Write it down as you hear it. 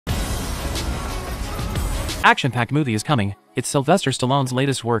Action-packed movie is coming. It's Sylvester Stallone's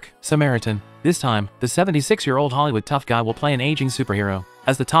latest work, Samaritan. This time, the 76-year-old Hollywood tough guy will play an aging superhero.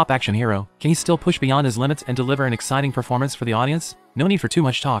 As the top action hero, can he still push beyond his limits and deliver an exciting performance for the audience? No need for too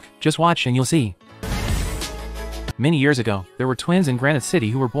much talk, just watch and you'll see. Many years ago, there were twins in Granite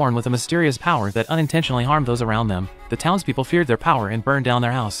City who were born with a mysterious power that unintentionally harmed those around them. The townspeople feared their power and burned down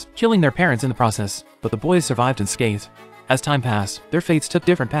their house, killing their parents in the process. But the boys survived unscathed. As time passed, their fates took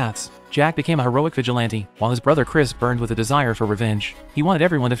different paths. Jack became a heroic vigilante, while his brother Chris burned with a desire for revenge. He wanted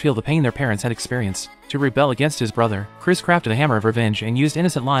everyone to feel the pain their parents had experienced. To rebel against his brother, Chris crafted a hammer of revenge and used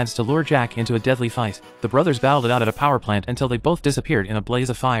innocent lives to lure Jack into a deadly fight. The brothers battled it out at a power plant until they both disappeared in a blaze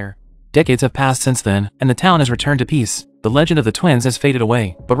of fire. Decades have passed since then, and the town has returned to peace. The legend of the twins has faded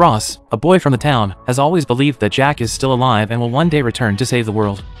away, but Ross, a boy from the town, has always believed that Jack is still alive and will one day return to save the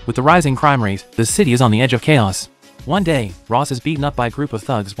world. With the rising crime rate, the city is on the edge of chaos. One day, Ross is beaten up by a group of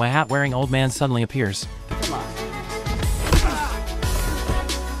thugs when a hat-wearing old man suddenly appears.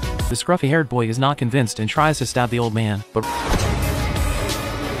 The scruffy-haired boy is not convinced and tries to stab the old man, but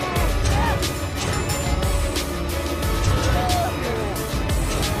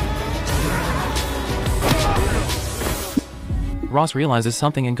Ross realizes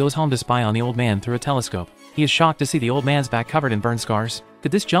something and goes home to spy on the old man through a telescope. He is shocked to see the old man's back covered in burn scars.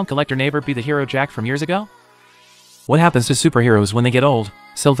 Could this junk collector neighbor be the hero Jack from years ago? What happens to superheroes when they get old?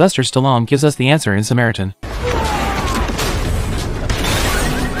 Sylvester Stallone gives us the answer in Samaritan.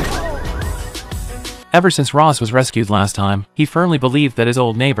 Ever since Ross was rescued last time, he firmly believed that his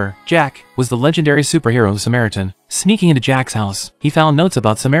old neighbor, Jack, was the legendary superhero Samaritan. Sneaking into Jack's house, he found notes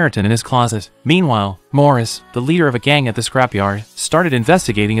about Samaritan in his closet. Meanwhile, Morris, the leader of a gang at the scrapyard, started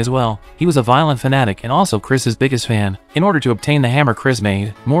investigating as well. He was a violent fanatic and also Chris's biggest fan. In order to obtain the hammer Chris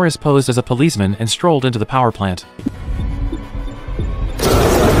made, Morris posed as a policeman and strolled into the power plant.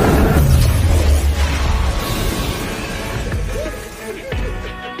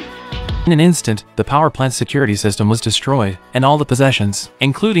 In an instant, the power plant's security system was destroyed, and all the possessions,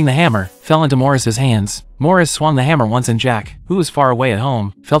 including the hammer, fell into Morris's hands. Morris swung the hammer once and Jack, who was far away at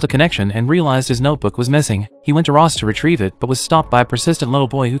home, felt a connection and realized his notebook was missing. He went to Ross to retrieve it but was stopped by a persistent little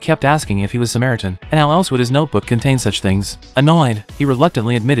boy who kept asking if he was Samaritan, and how else would his notebook contain such things. Annoyed, he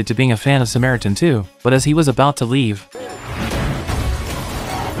reluctantly admitted to being a fan of Samaritan too, but as he was about to leave,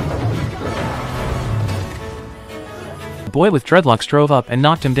 the boy with dreadlocks drove up and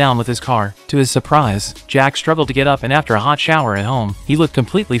knocked him down with his car. To his surprise, Jack struggled to get up and after a hot shower at home, he looked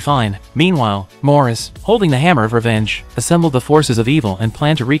completely fine. Meanwhile, Morris, holding the hammer of revenge, assembled the forces of evil and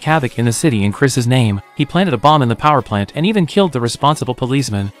planned to wreak havoc in the city in Chris's name. He planted a bomb in the power plant and even killed the responsible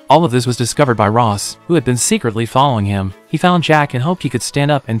policeman. All of this was discovered by Ross, who had been secretly following him. He found Jack and hoped he could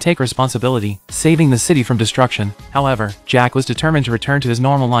stand up and take responsibility, saving the city from destruction. However, Jack was determined to return to his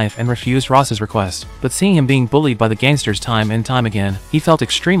normal life and refused Ross's request. But seeing him being bullied by the gangsters time and time again, he felt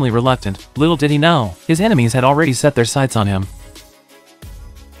extremely reluctant. Little did he know, his enemies had already set their sights on him.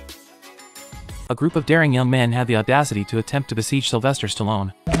 A group of daring young men had the audacity to attempt to besiege Sylvester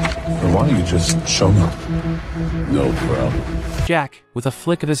Stallone. Why don't you just show me? No problem. Jack, with a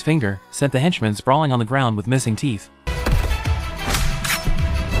flick of his finger, sent the henchmen sprawling on the ground with missing teeth.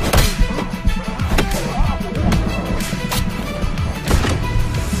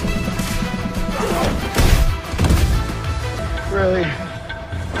 Really?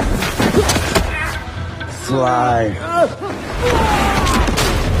 Fly.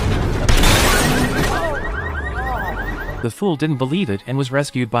 The fool didn't believe it and was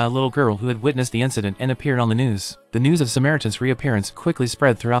rescued by a little girl who had witnessed the incident and appeared on the news. The news of Samaritan's reappearance quickly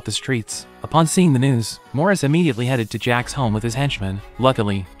spread throughout the streets. Upon seeing the news, Morris immediately headed to Jack's home with his henchmen.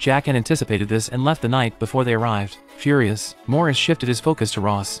 Luckily, Jack had anticipated this and left the night before they arrived. Furious, Morris shifted his focus to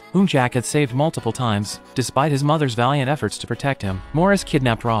Ross, whom Jack had saved multiple times. Despite his mother's valiant efforts to protect him, Morris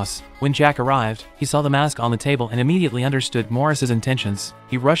kidnapped Ross. When Jack arrived, he saw the mask on the table and immediately understood Morris's intentions.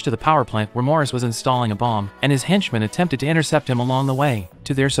 He rushed to the power plant where Morris was installing a bomb, and his henchmen attempted to intercept him along the way.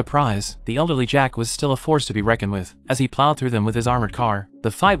 To their surprise, the elderly Jack was still a force to be reckoned with, as he plowed through them with his armored car.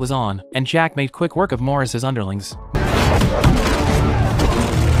 The fight was on, and Jack made quick work of Morris's underlings.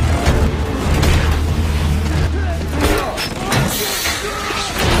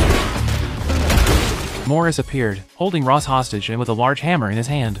 Morris appeared, holding Ross hostage and with a large hammer in his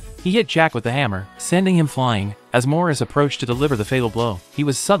hand. He hit Jack with the hammer, sending him flying. As Morris approached to deliver the fatal blow, he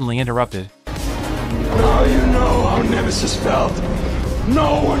was suddenly interrupted. Now you know how Nemesis felt.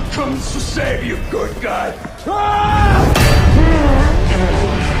 No one comes to save you, good guy.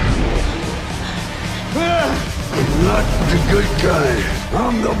 I'm not the good guy.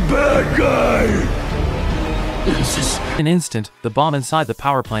 I'm the bad guy. Nemesis. In an instant, the bomb inside the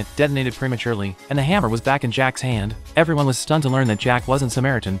power plant detonated prematurely, and the hammer was back in Jack's hand. Everyone was stunned to learn that Jack wasn't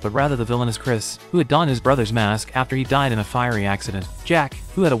Samaritan but rather the villainous Chris, who had donned his brother's mask after he died in a fiery accident. Jack,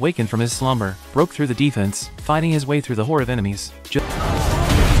 who had awakened from his slumber, broke through the defense, fighting his way through the horde of enemies.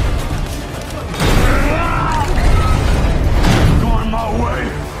 Going my way.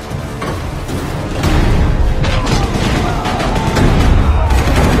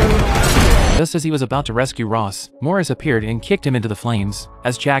 Just as he was about to rescue Ross, Morris appeared and kicked him into the flames.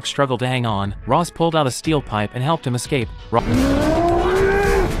 As Jack struggled to hang on, Ross pulled out a steel pipe and helped him escape.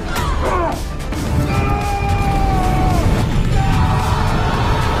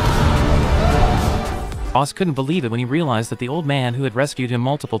 Ross couldn't believe it when he realized that the old man who had rescued him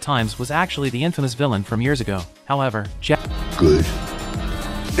multiple times was actually the infamous villain from years ago. However, Jack... Good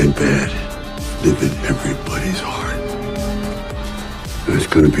and bad live in everybody's heart. And it's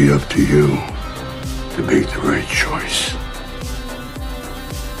gonna be up to you to make the right choice.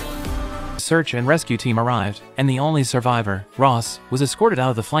 Search and rescue team arrived, and the only survivor, Ross, was escorted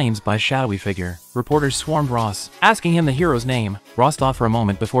out of the flames by a shadowy figure. Reporters swarmed Ross, asking him the hero's name. Ross thought for a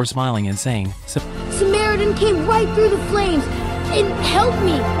moment before smiling and saying, Samaritan came right through the flames and helped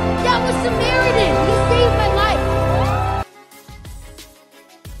me. That was Samaritan!